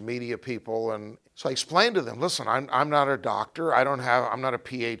doctors, media people. And so I explained to them, listen, I'm not a doctor, I'm not a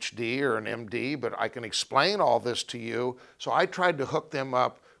PhD or an MD, but I can explain all this to you. So I tried to hook them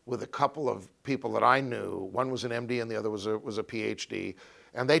up with a couple of people that I knew. One was an MD and the other was a PhD.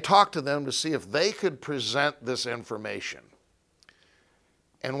 And they talked to them to see if they could present this information.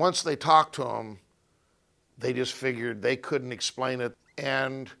 And once they talked to them, they just figured they couldn't explain it.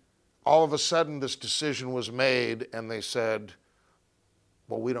 And all of a sudden this decision was made and they said,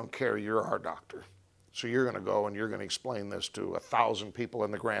 well, we don't care, you're our doctor. So you're going to go and you're going to explain this to 1,000 people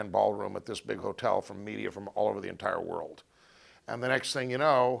in the grand ballroom at this big hotel from media from all over the entire world. And the next thing you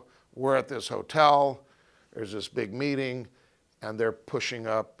know, we're at this hotel, there's this big meeting, and they're pushing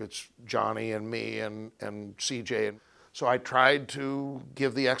up, it's Johnny and me and CJ. So I tried to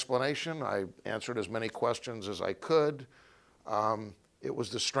give the explanation. I answered as many questions as I could. It was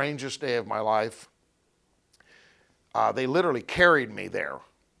the strangest day of my life. They literally carried me there.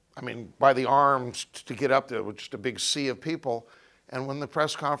 I mean, by the arms to get up there with just a big sea of people. And when the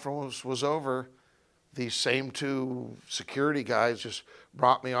press conference was over, these same two security guys just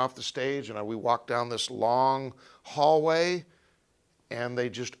brought me off the stage, and we walked down this long hallway, and they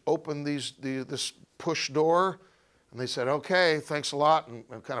just opened this push door, and they said, okay, thanks a lot, and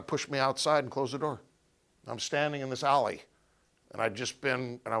kind of pushed me outside and closed the door. I'm standing in this alley, and I'd just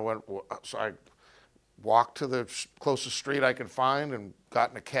been, and I went, so I walked to the closest street I could find and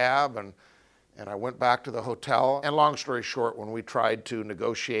got in a cab, and I went back to the hotel. And long story short, when we tried to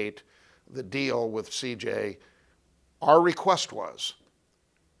negotiate the deal with CJ, our request was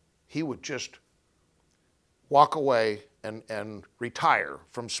he would just walk away and retire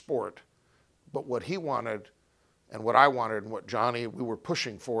from sport. But what he wanted and what I wanted and what Johnny, we were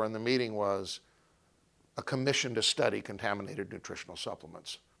pushing for in the meeting was a commission to study contaminated nutritional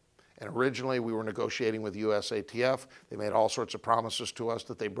supplements. And originally we were negotiating with USATF. They made all sorts of promises to us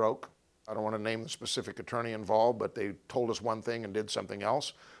that they broke. I don't want to name the specific attorney involved, but they told us one thing and did something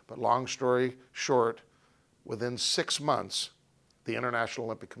else. But long story short, within 6 months, the International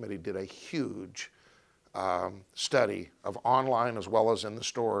Olympic Committee did a huge study of online as well as in the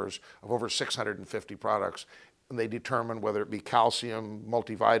stores of over 650 products. And they determined whether it be calcium,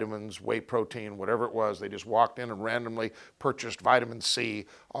 multivitamins, whey protein, whatever it was. They just walked in and randomly purchased vitamin C,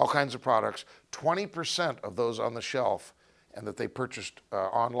 all kinds of products. 20% of those on the shelf and that they purchased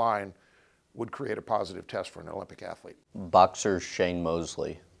online would create a positive test for an Olympic athlete. Boxer Shane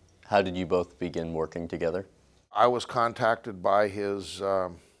Mosley, how did you both begin working together? I was contacted by his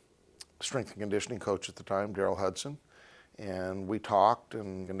strength and conditioning coach at the time, Daryl Hudson, and we talked,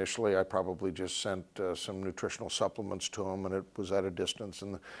 and initially I probably just sent some nutritional supplements to him, and it was at a distance,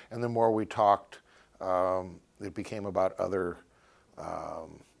 and the more we talked, it became about other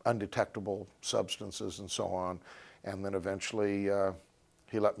undetectable substances and so on, and then eventually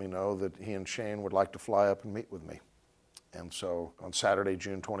he let me know that he and Shane would like to fly up and meet with me. And so on Saturday,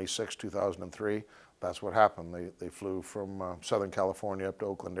 June 26, 2003, that's what happened. They flew from Southern California up to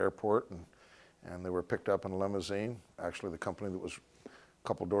Oakland Airport, and they were picked up in a limousine. Actually, the company that was a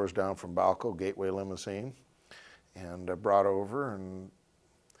couple doors down from Balco, Gateway Limousine, and brought over, and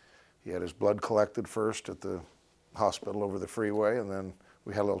he had his blood collected first at the hospital over the freeway, and then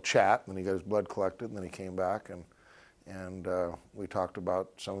we had a little chat, and then he got his blood collected, and then he came back, and we talked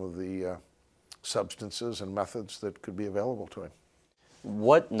about some of the substances and methods that could be available to him.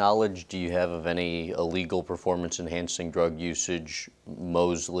 What knowledge do you have of any illegal performance-enhancing drug usage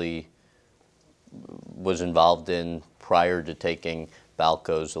Mosley was involved in prior to taking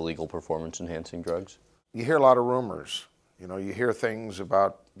Balco's illegal performance-enhancing drugs? You hear a lot of rumors. You know, you hear things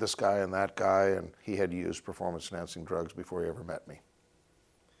about this guy and that guy, and he had used performance-enhancing drugs before he ever met me.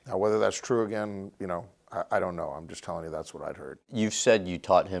 Now, whether that's true again, you know, I don't know. I'm just telling you that's what I'd heard. You've said you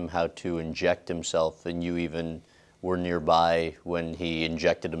taught him how to inject himself, and you even were nearby when he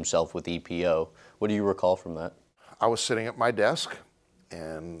injected himself with EPO. What do you recall from that? I was sitting at my desk,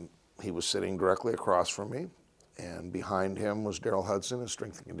 and he was sitting directly across from me, and behind him was Daryl Hudson, his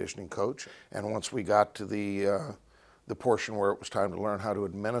strength and conditioning coach. And once we got to the portion where it was time to learn how to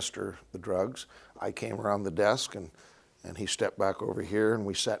administer the drugs, I came around the desk, and he stepped back over here, and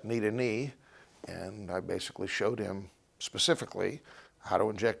we sat knee to knee, and I basically showed him specifically how to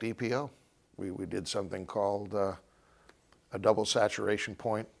inject EPO. We did something called a double saturation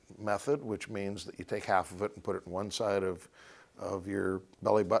point method, which means that you take half of it and put it in one side of your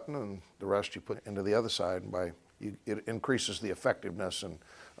belly button, and the rest you put into the other side. And it increases the effectiveness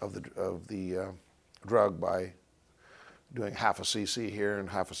of the drug by doing half a cc here and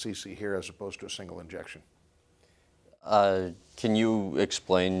half a cc here as opposed to a single injection. Can you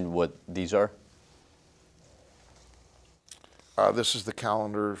explain what these are? This is the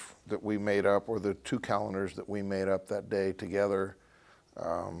calendar that we made up, or the two calendars that we made up that day together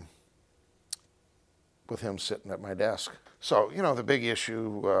with him sitting at my desk. So, you know, the big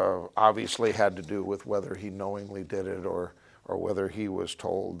issue obviously had to do with whether he knowingly did it or whether he was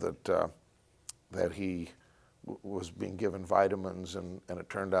told that he was being given vitamins, and it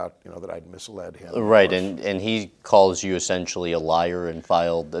turned out, that I'd misled him. Right, and he calls you essentially a liar and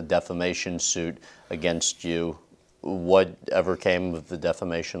filed a defamation suit against you. Whatever came of the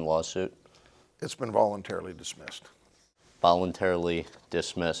defamation lawsuit? It's been voluntarily dismissed. Voluntarily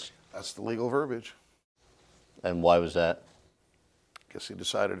dismissed. That's the legal verbiage. And why was that? Guess he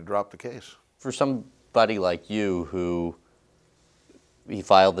decided to drop the case. For somebody like you who he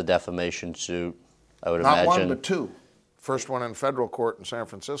filed the defamation suit, I would imagine. Not one, but two. First one in federal court in San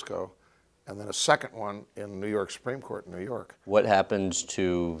Francisco, and then a second one in New York Supreme Court in New York. What happens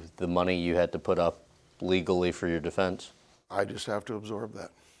to the money you had to put up legally for your defense? I just have to absorb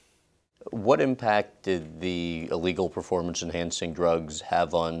that. What impact did the illegal performance-enhancing drugs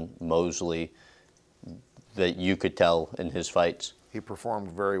have on Mosley that you could tell in his fights? He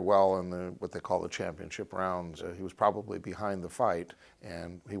performed very well in what they call the championship rounds. He was probably behind the fight,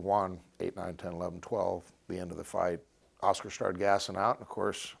 and he won 8, 9, 10, 11, 12, the end of the fight. Oscar started gassing out, and of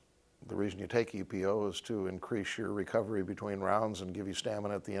course, the reason you take EPO is to increase your recovery between rounds and give you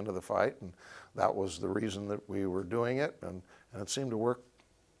stamina at the end of the fight, and that was the reason that we were doing it, and it seemed to work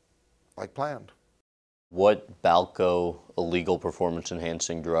like planned. What Balco illegal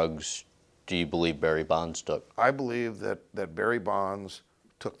performance-enhancing drugs do you believe Barry Bonds took? I believe that Barry Bonds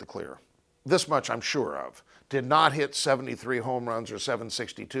took the clear. This much I'm sure of. Did not hit 73 home runs or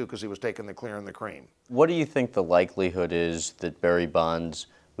 762 because he was taking the clear and the cream. What do you think the likelihood is that Barry Bonds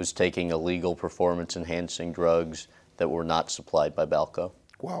was taking illegal performance-enhancing drugs that were not supplied by Balco?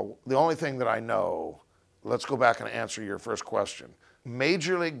 Well, the only thing that I know, let's go back and answer your first question.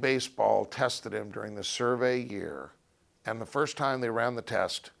 Major League Baseball tested him during the survey year, and the first time they ran the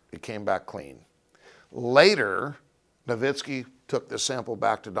test, it came back clean. Later, Nowitzki took the sample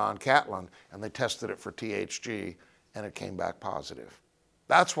back to Don Catlin, and they tested it for THG, and it came back positive.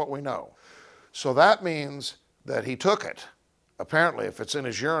 That's what we know. So that means that he took it. Apparently, if it's in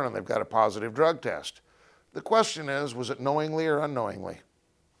his urine and they've got a positive drug test. The question is, was it knowingly or unknowingly?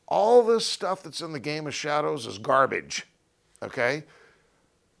 All this stuff that's in the game of shadows is garbage, okay?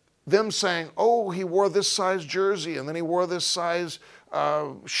 Them saying, oh, he wore this size jersey, and then he wore this size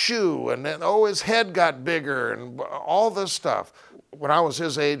shoe, and then, oh, his head got bigger, and all this stuff. When I was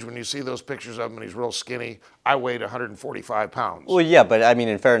his age, when you see those pictures of him and he's real skinny, I weighed 145 pounds. Well, yeah, but I mean,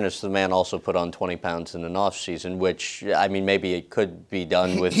 in fairness, the man also put on 20 pounds in an off season, which, I mean, maybe it could be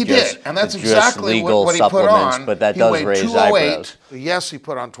done with he just, did, and that's just exactly legal what he put supplements, on. but that He does weighed raise 208. eyebrows. Yes, he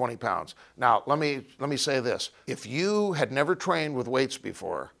put on 20 pounds. Now, let me say this. If you had never trained with weights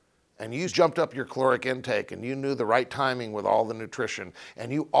before, and you jumped up your caloric intake and you knew the right timing with all the nutrition,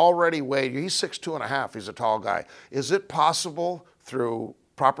 and you already weighed, he's 6'2½", he's a tall guy. Is it possible through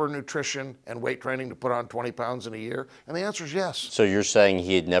proper nutrition and weight training to put on 20 pounds in a year? And the answer is yes. So you're saying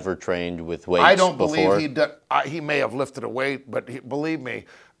he had never trained with weights I don't before? believe he may have lifted a weight, but believe me,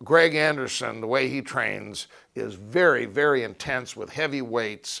 Greg Anderson, the way he trains is very, very intense with heavy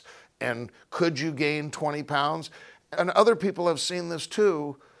weights. And could you gain 20 pounds? And other people have seen this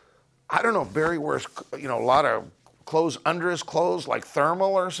too. I don't know if Barry wears, a lot of clothes under his clothes, like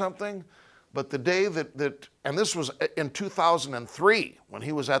thermal or something. But the day and this was in 2003 when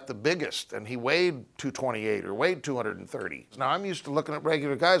he was at the biggest, and he weighed 228 or weighed 230. Now I'm used to looking at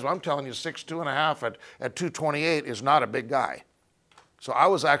regular guys, but I'm telling you 6'2½" at 228 is not a big guy. So I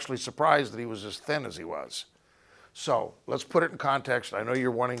was actually surprised that he was as thin as he was. So let's put it in context. I know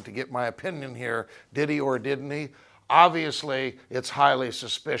you're wanting to get my opinion here. Did he or didn't he? Obviously, it's highly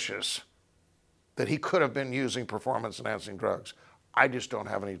suspicious that he could have been using performance-enhancing drugs. I just don't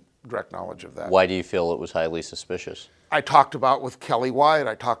have any direct knowledge of that. Why do you feel it was highly suspicious? I talked about with Kelly White,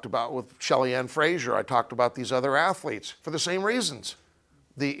 I talked about with Shelly Ann Frazier, I talked about these other athletes for the same reasons.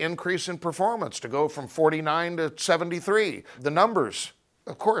 The increase in performance to go from 49 to 73, the numbers.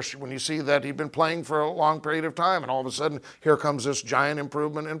 Of course, when you see that he'd been playing for a long period of time and all of a sudden here comes this giant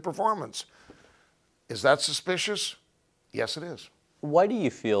improvement in performance. Is that suspicious? Yes, it is. Why do you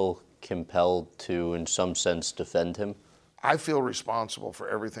feel compelled to, in some sense, defend him? I feel responsible for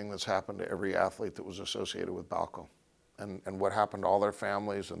everything that's happened to every athlete that was associated with Balco and what happened to all their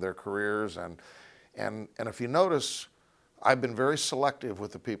families and their careers. And if you notice, I've been very selective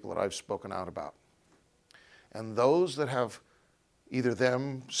with the people that I've spoken out about. And those that have either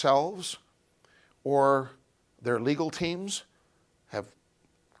themselves or their legal teams have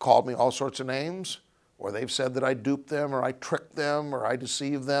called me all sorts of names, or they've said that I duped them, or I tricked them, or I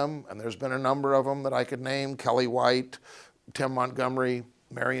deceived them, and there's been a number of them that I could name: Kelly White, Tim Montgomery,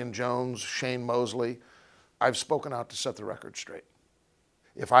 Marion Jones, Shane Mosley. I've spoken out to set the record straight.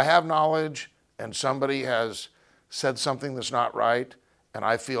 If I have knowledge and somebody has said something that's not right, and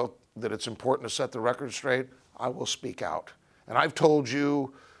I feel that it's important to set the record straight, I will speak out. And I've told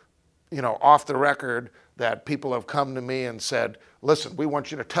you, off the record, that people have come to me and said, listen, we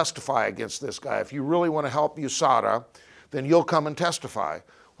want you to testify against this guy. If you really want to help USADA, then you'll come and testify.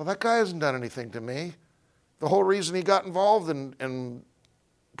 Well, that guy hasn't done anything to me. The whole reason he got involved in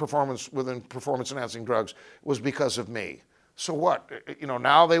performance-enhancing drugs was because of me. So what?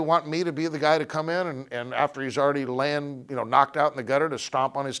 Now they want me to be the guy to come in and after he's already knocked out in the gutter, to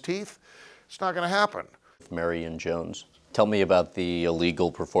stomp on his teeth? It's not going to happen. Marion Jones, tell me about the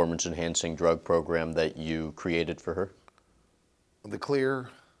illegal performance-enhancing drug program that you created for her. The Clear,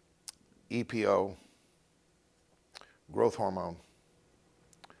 EPO, growth hormone,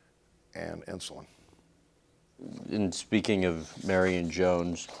 and insulin. And speaking of Marion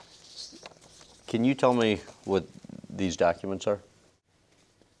Jones, can you tell me what these documents are?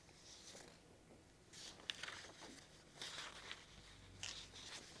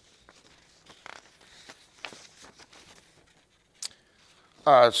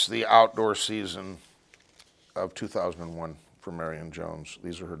 It's the outdoor season of 2001 for Marion Jones.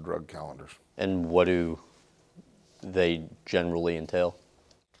 These are her drug calendars. And what do they generally entail?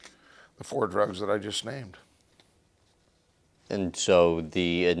 The 4 drugs that I just named. And so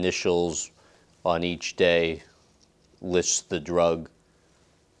the initials on each day lists the drug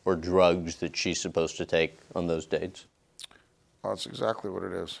or drugs that she's supposed to take on those dates? Well, that's exactly what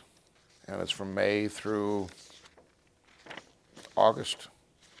it is. And it's from May through August.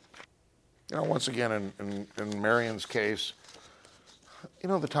 Once again, in Marion's case,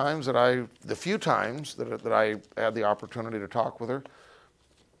 the few times that I had the opportunity to talk with her,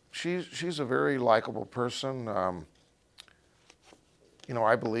 she's a very likable person.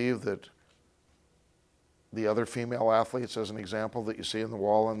 I believe that the other female athletes, as an example, that you see in the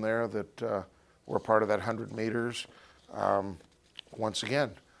wall in there that were part of that 100 meters, once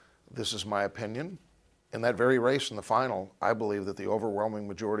again, this is my opinion. In that very race in the final, I believe that the overwhelming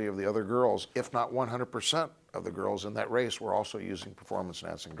majority of the other girls, if not 100% of the girls in that race, were also using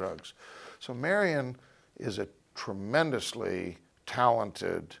performance-enhancing drugs. So Marion is a tremendously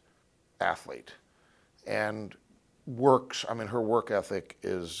talented athlete and her work ethic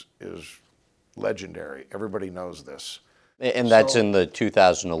is legendary. Everybody knows this. And that's in the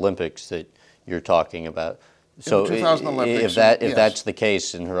 2000 Olympics that you're talking about. So in the 2000 Olympics, if that's the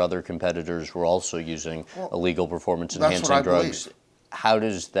case and her other competitors were also using illegal performance-enhancing drugs, how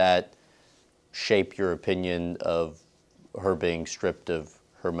does that shape your opinion of her being stripped of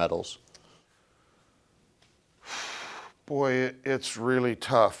her medals? Boy, it's really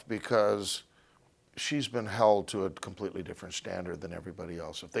tough because she's been held to a completely different standard than everybody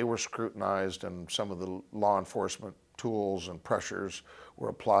else. If they were scrutinized and some of the law enforcement tools and pressures were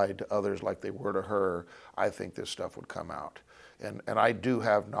applied to others like they were to her, I think this stuff would come out. And I do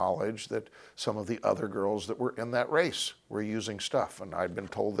have knowledge that some of the other girls that were in that race were using stuff, and I'd been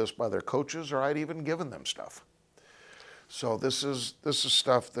told this by their coaches, or I'd even given them stuff. So this is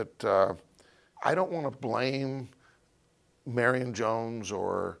stuff that I don't want to blame Marion Jones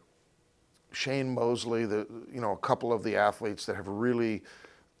or Shane Mosley, a couple of the athletes that have really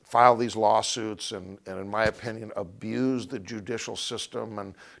filed these lawsuits and in my opinion, abused the judicial system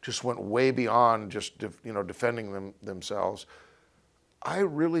and just went way beyond just defending themselves. I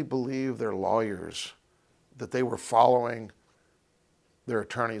really believe their lawyers, that they were following their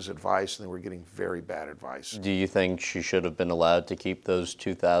attorney's advice and they were getting very bad advice. Do you think she should have been allowed to keep those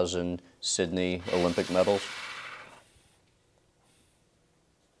 2000 Sydney Olympic medals?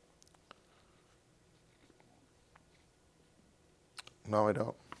 No, I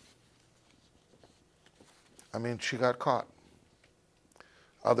don't. I mean, she got caught.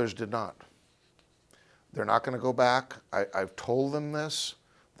 Others did not. They're not going to go back. I've told them this,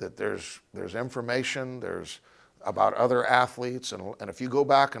 that there's information, about other athletes, and if you go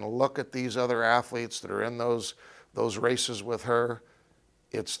back and look at these other athletes that are in those races with her,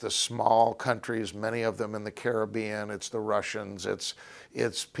 it's the small countries, many of them in the Caribbean, it's the Russians,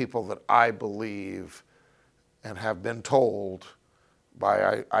 it's people that I believe and have been told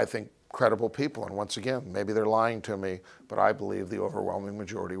by, I think, credible people. And once again, maybe they're lying to me, but I believe the overwhelming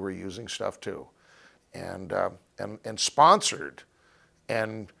majority were using stuff too. And sponsored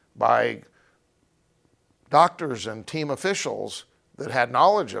and by doctors and team officials that had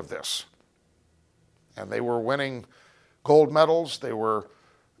knowledge of this. And they were winning gold medals. They were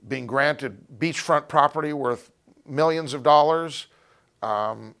being granted beachfront property worth millions of dollars.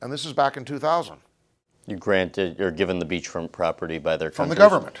 And this is back in 2000. You granted or given the beachfront property by their countries? From the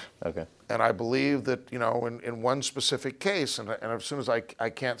government. Okay. And I believe that, in one specific case, and as soon as I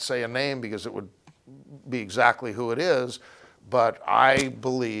can't say a name because it would be exactly who it is, But I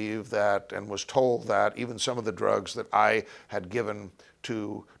believe that, and was told that, even some of the drugs that I had given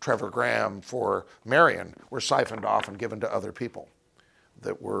to Trevor Graham for Marion were siphoned off and given to other people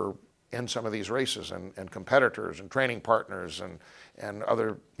that were in some of these races, and competitors and training partners and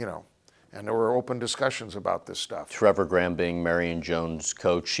other, and there were open discussions about this stuff. Trevor Graham being Marion Jones'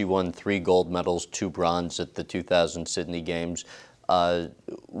 coach, she won 3 gold medals, 2 bronze at the 2000 Sydney Games.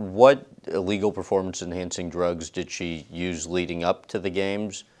 What illegal performance-enhancing drugs did she use leading up to the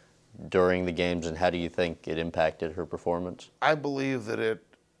games, during the games, and how do you think it impacted her performance? I believe that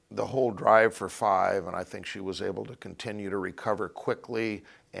the whole drive for 5, and I think she was able to continue to recover quickly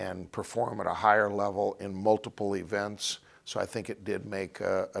and perform at a higher level in multiple events. So I think it did make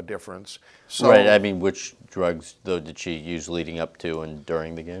a difference. So, right, I mean, which drugs, though, did she use leading up to and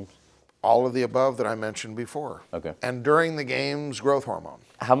during the games? All of the above that I mentioned before. Okay. And during the games, growth hormone.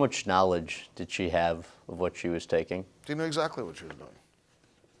 How much knowledge did she have of what she was taking? She knew exactly what she was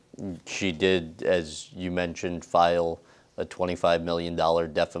doing. She did, as you mentioned, file a $25 million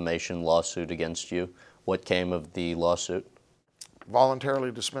defamation lawsuit against you. What came of the lawsuit?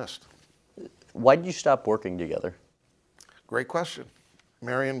 Voluntarily dismissed. Why did you stop working together? Great question.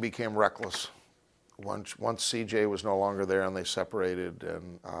 Marion became reckless. Once CJ was no longer there and they separated,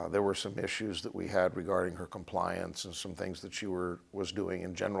 and there were some issues that we had regarding her compliance and some things that she was doing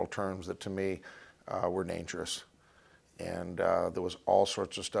in general terms that to me were dangerous. And there was all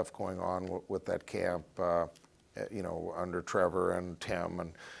sorts of stuff going on with that camp, under Trevor and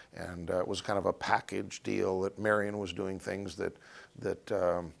Tim, and it was kind of a package deal that Marion was doing things that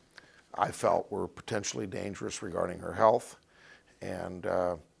I felt were potentially dangerous regarding her health. And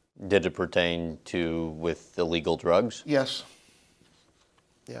did it pertain to with illegal drugs? Yes.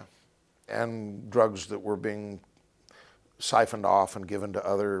 Yeah. And drugs that were being siphoned off and given to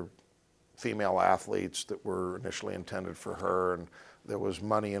other female athletes that were initially intended for her. And there was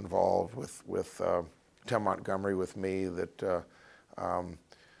money involved with Tim Montgomery, with me, that,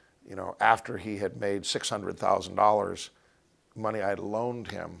 after he had made $600,000, money I had loaned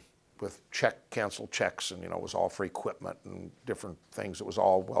him with canceled checks, and it was all for equipment and different things. It was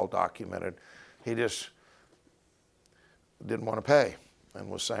all well documented. He just didn't want to pay and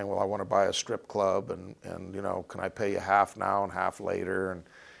was saying, well, I want to buy a strip club, and can I pay you half now and half later,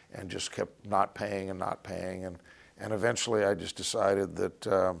 and just kept not paying and not paying, and eventually I just decided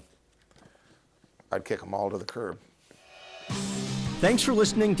that I'd kick them all to the curb. Thanks for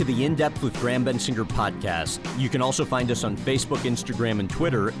listening to the In Depth with Graham Bensinger podcast. You can also find us on Facebook, Instagram, and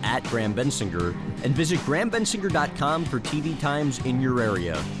Twitter at Graham Bensinger, and visit grahambensinger.com for TV times in your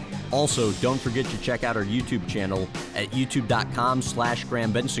area. Also, don't forget to check out our YouTube channel at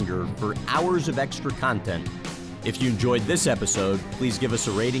youtube.com/Graham Bensinger for hours of extra content. If you enjoyed this episode, please give us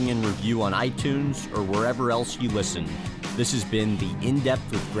a rating and review on iTunes or wherever else you listen. This has been the In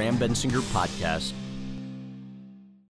Depth with Graham Bensinger podcast.